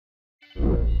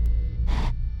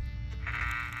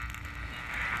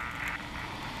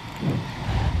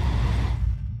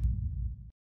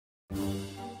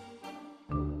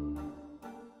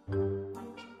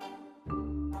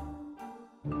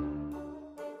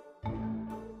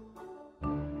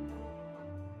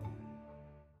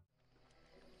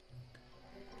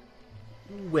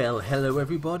Well, hello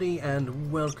everybody, and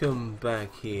welcome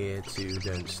back here to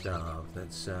Don't Starve.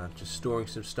 That's just storing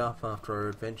some stuff after our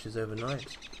adventures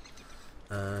overnight.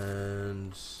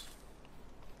 And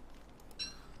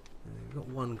we've got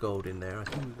one gold in there. I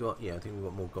think we've got, I think we've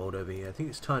got more gold over here. I think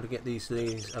it's time to get these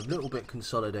things a little bit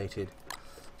consolidated.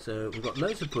 So we've got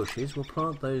loads of bushes. We'll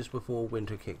plant those before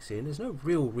winter kicks in. There's no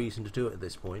real reason to do it at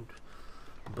this point,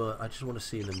 but I just want to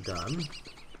see them done.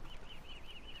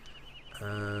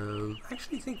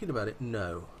 Actually thinking about it,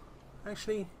 no.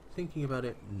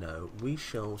 We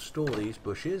shall store these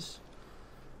bushes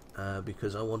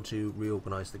because I want to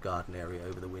reorganize the garden area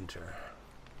over the winter.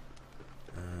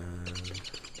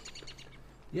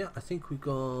 Yeah, I think we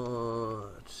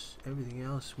got everything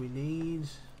else we need.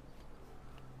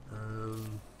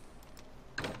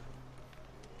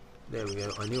 There we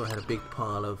go. I knew I had a big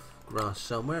pile of grass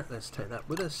somewhere. Let's take that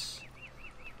with us.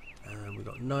 We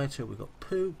got niter, we got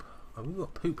poop. Oh, we've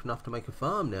got poop enough to make a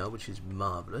farm now, which is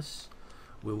marvellous.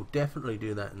 We'll definitely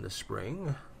do that in the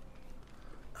spring.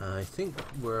 I think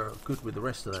we're good with the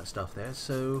rest of that stuff there.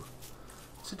 So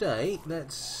today,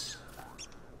 let's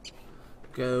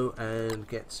go and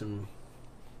get some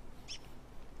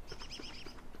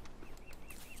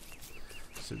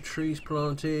trees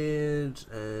planted,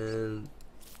 and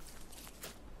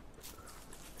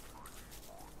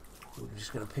we're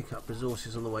just going to pick up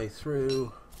resources on the way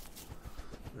through.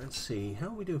 Let's see, how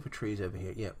are we doing for trees over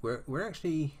here? Yeah, we're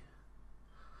actually,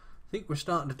 I think we're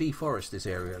starting to deforest this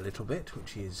area a little bit,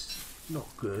 which is not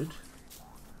good,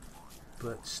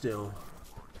 but still,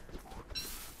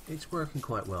 it's working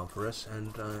quite well for us,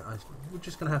 and we're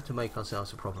just going to have to make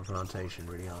ourselves a proper plantation,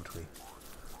 really, aren't we?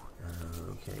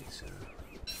 Okay, so,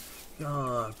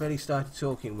 I've barely started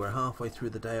talking. We're halfway through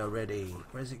the day already.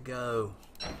 Where's it go?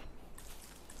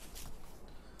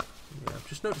 Yeah, I've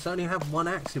just noticed I only have one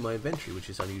axe in my inventory, which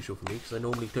is unusual for me because I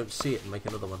normally don't see it and make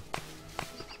another one.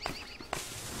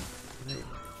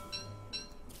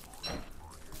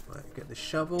 Right, get the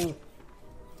shovel.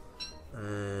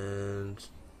 And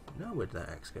now where did that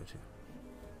axe go to?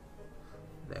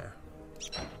 There.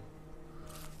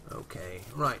 Okay,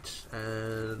 right,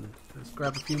 and let's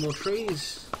grab a few more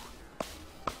trees.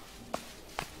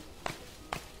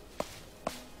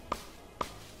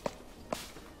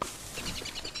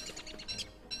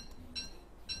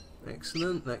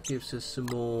 Excellent, that gives us some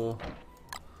more,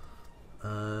 what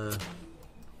are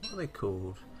they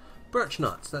called? Birch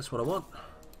nuts, that's what I want.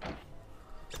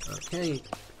 Okay.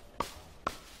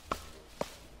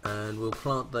 And we'll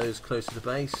plant those close to the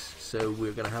base, so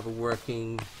we're going to have a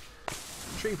working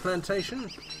tree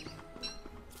plantation.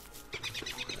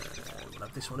 We'll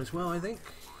have this one as well, I think.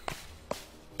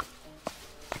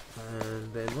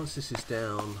 And then once this is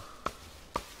down,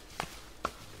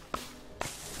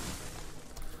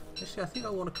 actually, I think I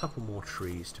want a couple more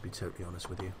trees, to be totally honest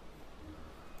with you.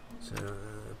 So,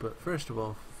 but first of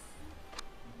all,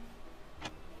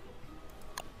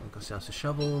 make ourselves a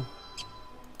shovel.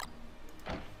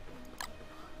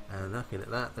 And looking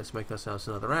at that, let's make ourselves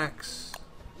another axe.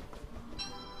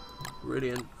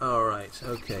 Brilliant. Alright,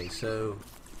 okay, so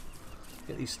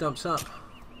get these stumps up.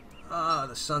 Ah,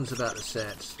 the sun's about to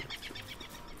set.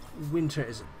 Winter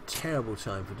is a terrible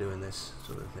time for doing this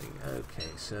sort of thing. Okay,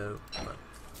 so right.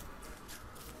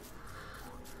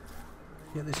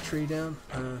 Get this tree down.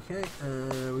 Okay,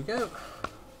 there we go.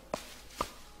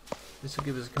 This will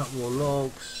give us a couple more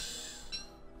logs.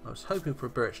 I was hoping for a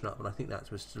birch nut, but I think that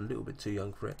was just a little bit too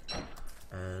young for it.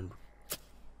 And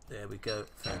there we go.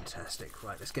 Fantastic.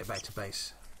 Right, let's get back to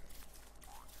base.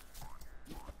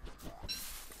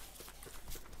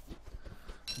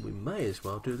 We may as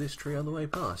well do this tree on the way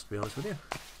past, to be honest with you.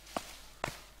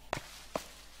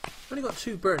 Only got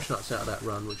 2 birch nuts out of that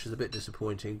run, which is a bit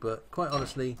disappointing, but quite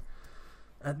honestly,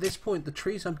 at this point, the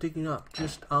trees I'm digging up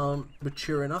just aren't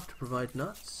mature enough to provide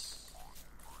nuts.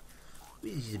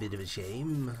 Which is a bit of a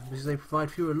shame, because they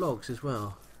provide fewer logs as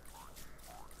well.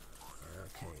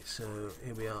 Okay, so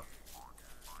here we are.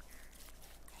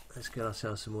 Let's get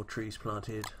ourselves some more trees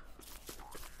planted.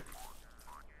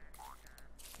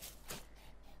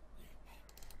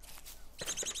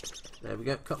 There we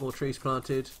go, a couple more trees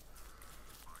planted.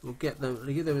 We'll give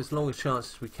them as long a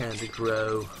chance as we can to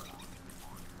grow.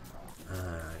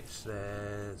 Alright, so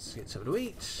let's get something to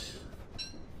eat.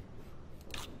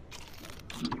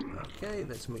 Okay,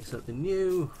 let's make something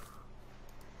new.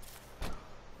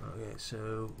 Okay,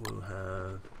 so we'll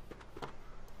have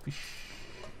fish.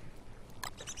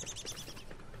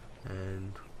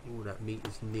 And all that meat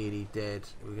is nearly dead.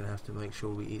 We're going to have to make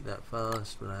sure we eat that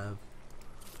fast. We'll have...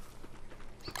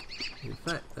 In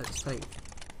fact, let's take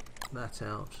that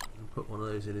out and put one of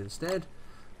those in instead.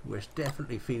 We're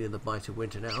definitely feeling the bite of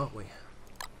winter now, aren't we?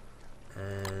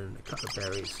 And a couple of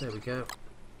berries. There we go.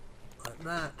 Like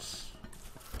that.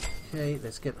 Okay,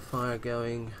 let's get the fire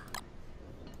going.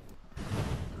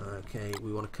 Okay,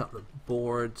 we want a couple of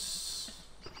boards.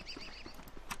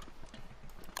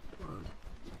 1,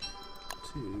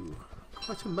 2.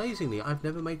 Quite amazingly, I've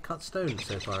never made cut stone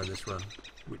so far in this run,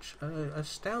 which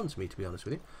astounds me, to be honest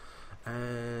with you.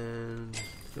 And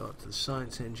go up to the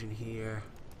science engine here.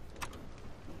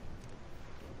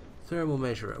 Thermal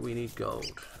measurer, we need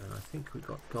gold. And I think we've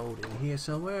got gold in here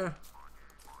somewhere.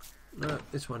 No,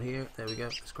 this one here. There we go.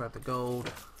 Let's grab the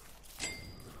gold.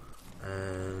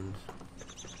 And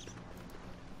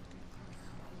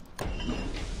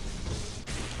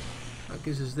that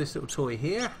gives us this little toy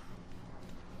here.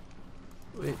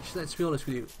 Which, let's be honest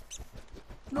with you,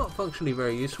 not functionally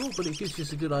very useful, but it gives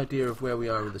us a good idea of where we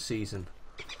are in the season.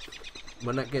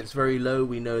 When that gets very low,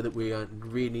 we know that we don't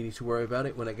really need to worry about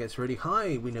it. When it gets really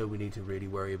high, we know we need to really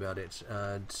worry about it.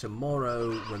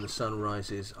 Tomorrow, when the sun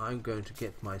rises, I'm going to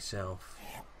get myself...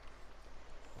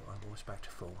 Oh, I'm almost back to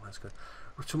full. That's good.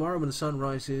 Tomorrow, when the sun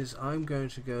rises, I'm going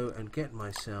to go and get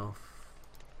myself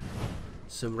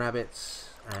some rabbits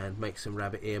and make some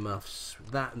rabbit earmuffs.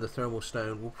 That and the thermal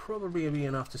stone will probably be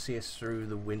enough to see us through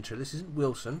the winter. This isn't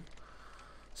Wilson,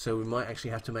 so we might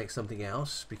actually have to make something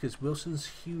else, because Wilson's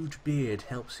huge beard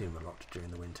helps him a lot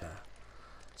during the winter.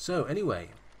 So anyway,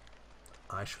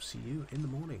 I shall see you in the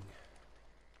morning.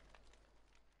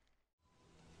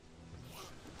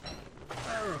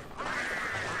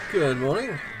 Good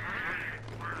morning.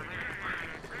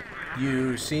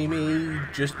 You see me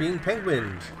just being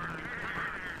penguined.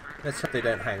 Let's hope they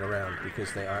don't hang around,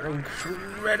 because they are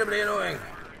incredibly annoying.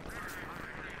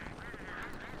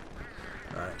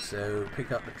 Alright, so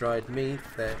pick up the dried meat.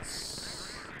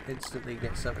 Let's instantly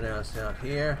get something else out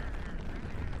here.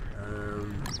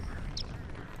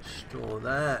 Store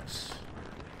that.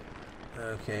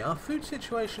 Okay, our food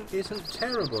situation isn't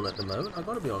terrible at the moment, I've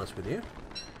got to be honest with you.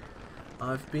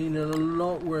 I've been in a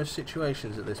lot worse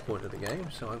situations at this point of the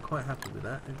game, so I'm quite happy with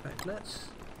that. In fact, let's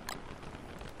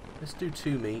do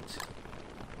 2 meat.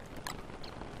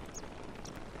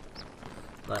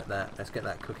 Like that. Let's get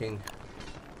that cooking.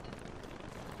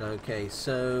 Okay,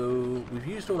 so we've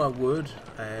used all our wood,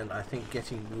 and I think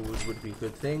getting wood would be a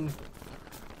good thing.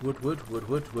 Wood would be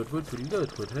good,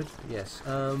 would. Yes.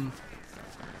 Couple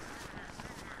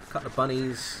of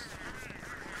bunnies.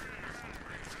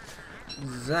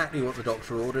 Exactly what the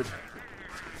doctor ordered.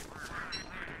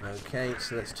 Okay,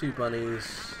 so that's 2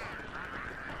 bunnies.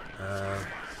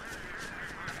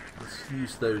 Let's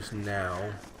use those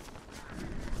now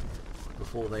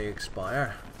before they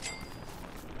expire.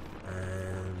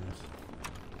 And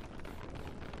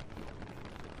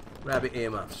rabbit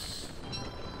earmuffs.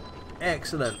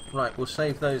 Excellent. Right, we'll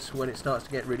save those for when it starts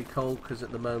to get really cold, because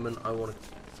at the moment I want to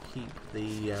keep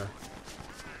the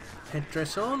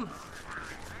headdress on.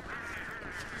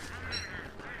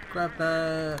 Grab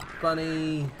that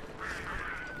bunny.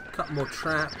 A couple more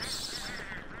traps.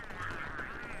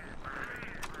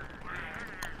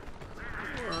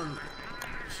 1,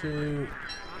 2.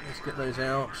 Let's get those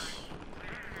out.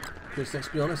 Because let's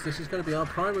be honest, this is going to be our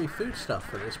primary food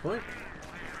stuff at this point.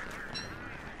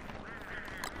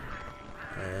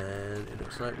 And it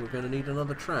looks like we're going to need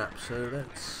another trap, so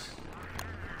that's...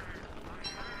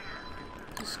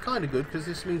 This is kind of good, because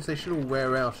this means they should all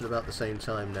wear out at about the same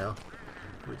time now,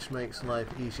 which makes life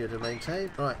easier to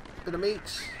maintain. Right, bit of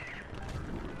meat.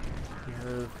 We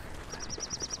have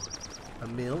a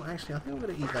meal. Actually, I think I'm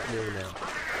going to eat that meal now.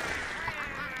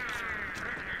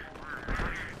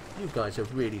 You guys are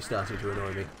really starting to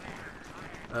annoy me.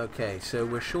 Okay, so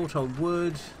we're short on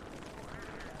wood.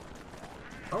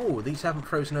 Oh, these haven't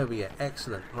frozen over yet.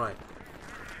 Excellent. Right.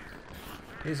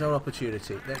 Here's our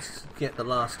opportunity. Let's get the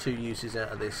last 2 uses out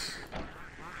of this.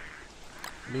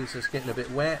 It means it's getting a bit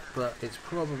wet, but it's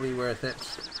probably worth it.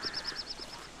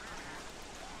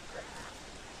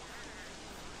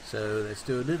 So let's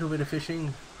do a little bit of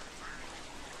fishing.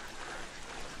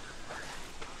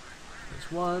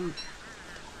 There's 1.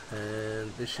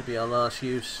 And this should be our last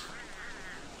use.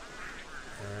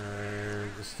 And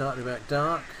it's starting about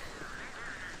dark.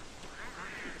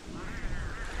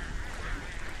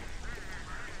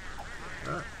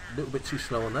 A little bit too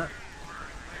slow on that.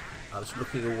 I was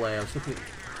looking away. I was looking.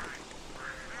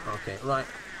 Okay, right.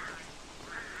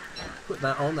 Put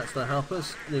that on. That's going to help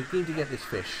us. We need to get this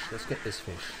fish. Let's get this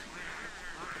fish.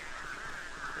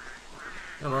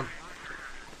 Come on.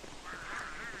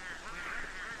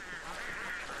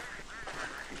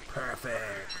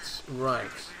 Perfect. Right.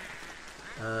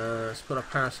 Let's put our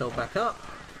parasol back up.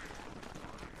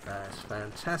 That's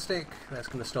fantastic. That's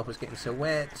going to stop us getting so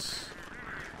wet.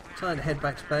 Time to head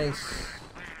back to base.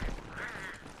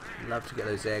 Love to get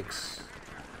those eggs.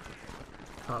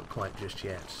 Can't quite just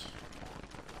yet.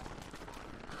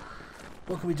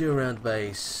 What can we do around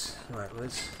base? Right,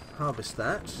 let's harvest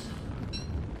that.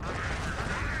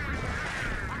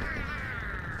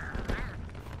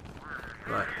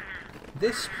 Right.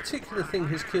 This particular thing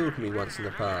has killed me once in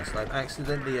the past. I've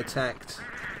accidentally attacked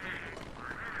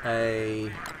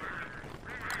a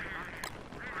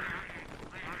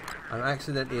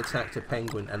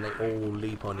penguin and they all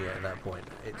leap on you at that point.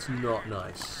 It's not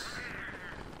nice.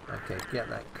 Okay, get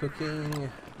that cooking.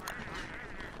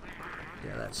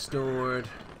 Get that stored.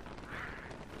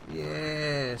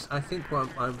 Yes, I think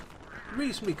I'm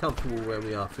reasonably comfortable where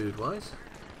we are food-wise.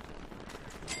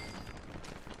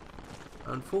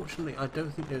 Unfortunately, I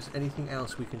don't think there's anything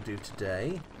else we can do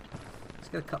today. Let's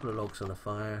get a couple of logs on the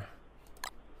fire.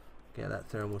 Get that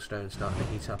thermal stone starting to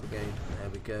heat up again. There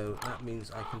we go. That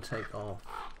means I can take off.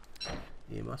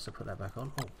 You must have put that back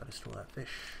on. Oh, better store that fish.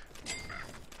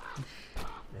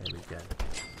 There we go.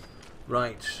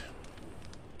 Right.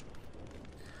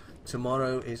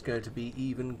 Tomorrow is going to be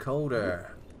even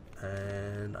colder.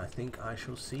 And I think I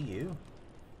shall see you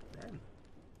then.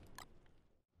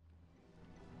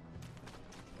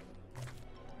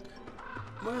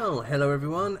 Well, hello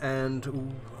everyone,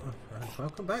 and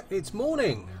welcome back. It's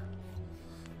morning.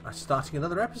 I'm starting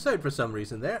another episode for some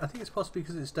reason there. I think it's possibly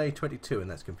because it's day 22 and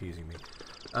that's confusing me.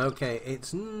 Okay,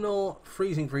 it's not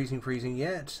freezing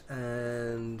yet,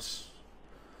 and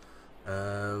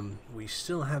we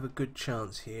still have a good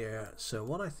chance here. So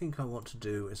what I think I want to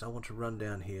do is I want to run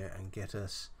down here and get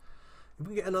us... If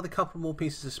we can get another couple more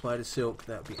pieces of spider silk,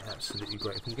 that would be absolutely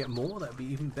great. If we can get more, that would be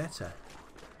even better.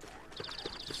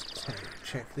 Just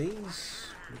check these.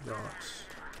 We've got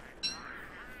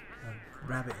a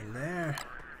rabbit in there.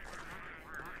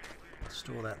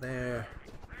 Store that there.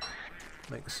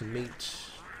 Make some meat.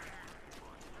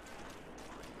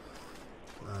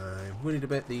 I'm willing to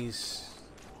bet these...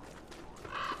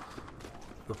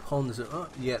 The ponds are... Oh,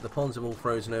 yeah, the ponds are all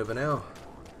frozen over now.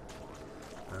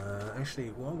 Actually,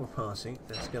 while we're passing,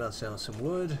 let's get ourselves some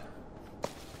wood.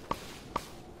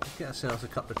 Let's get ourselves a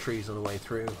couple of trees on the way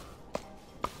through.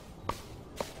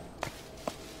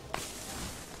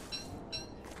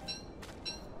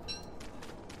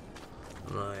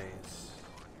 Right.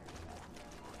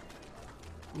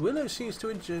 Willow seems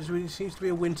to be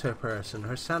a winter person.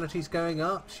 Her sanity's going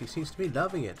up. She seems to be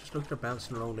loving it. Just look at her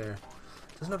bouncing along there.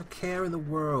 Doesn't have a care in the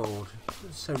world.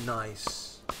 It's so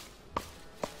nice.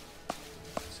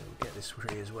 So we'll get this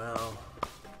tree as well.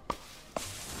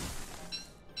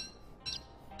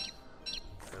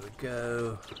 There we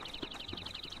go.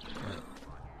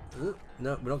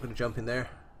 No, we're not going to jump in there.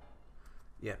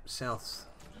 Yep, south.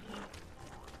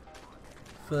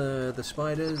 For the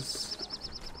spiders.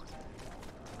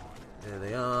 There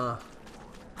they are.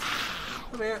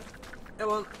 Come here. Come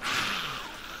on.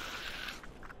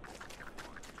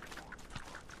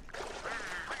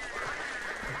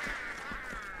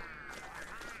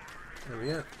 There we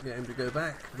go. Get him to go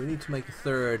back. We need to make a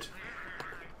third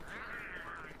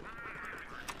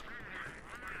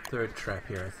trap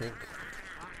here, I think.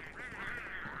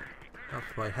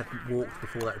 After I hadn't walked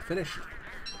before that had finished.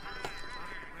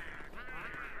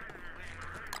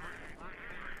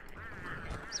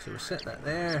 So we'll set that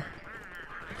there.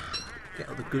 Get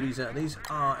all the goodies out of these.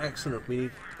 Ah, excellent. We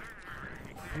need...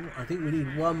 I think we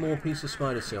need one more piece of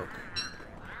spider silk.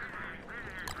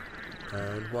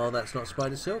 And while that's not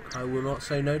spider silk, I will not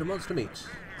say no to monster meat.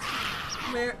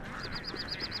 Come here.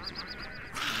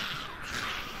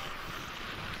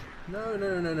 No.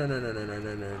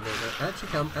 Actually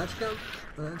come. That's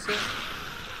it.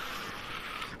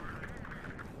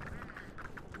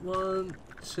 1,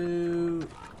 2,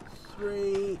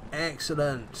 3.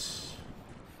 Excellent.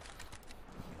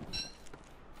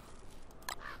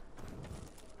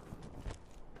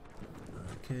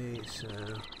 Okay, so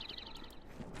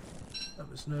that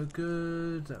was no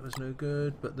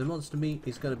good, but the monster meat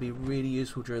is going to be really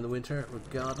useful during the winter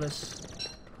regardless.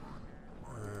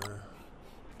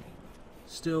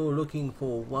 Still looking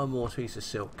for one more piece of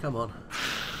silk. Come on.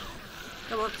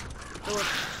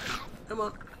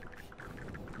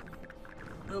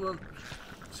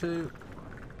 2,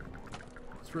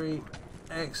 3.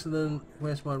 Excellent.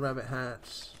 Where's my rabbit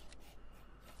hat?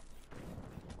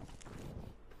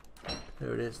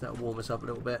 There it is. That'll warm us up a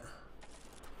little bit.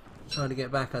 Trying to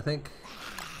get back, I think.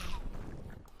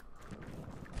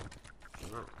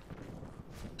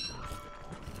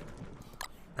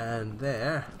 And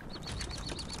there.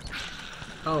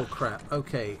 Oh crap.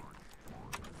 Okay.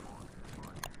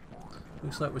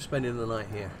 Looks like we're spending the night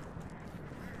here.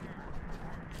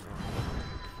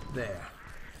 There.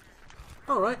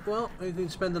 Alright, well, we can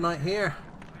spend the night here.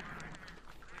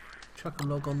 chuck a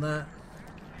log on that.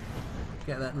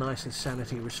 Get that nice and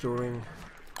sanity restoring.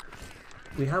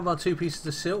 We have our 2 pieces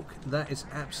of silk. That is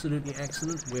absolutely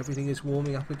excellent. Everything is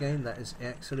warming up again. That is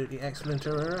absolutely excellent,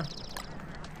 Aurora.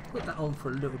 Put that on for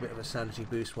a little bit of a sanity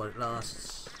boost while it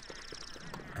lasts.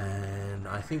 And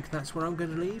I think that's where I'm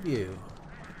going to leave you.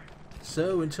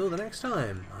 So until the next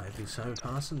time, I've been Simon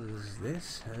Parsons.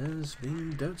 This has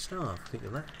been Don't Starve. Think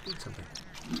of that, eat something.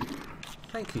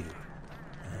 Thank you,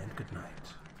 and good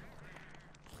night.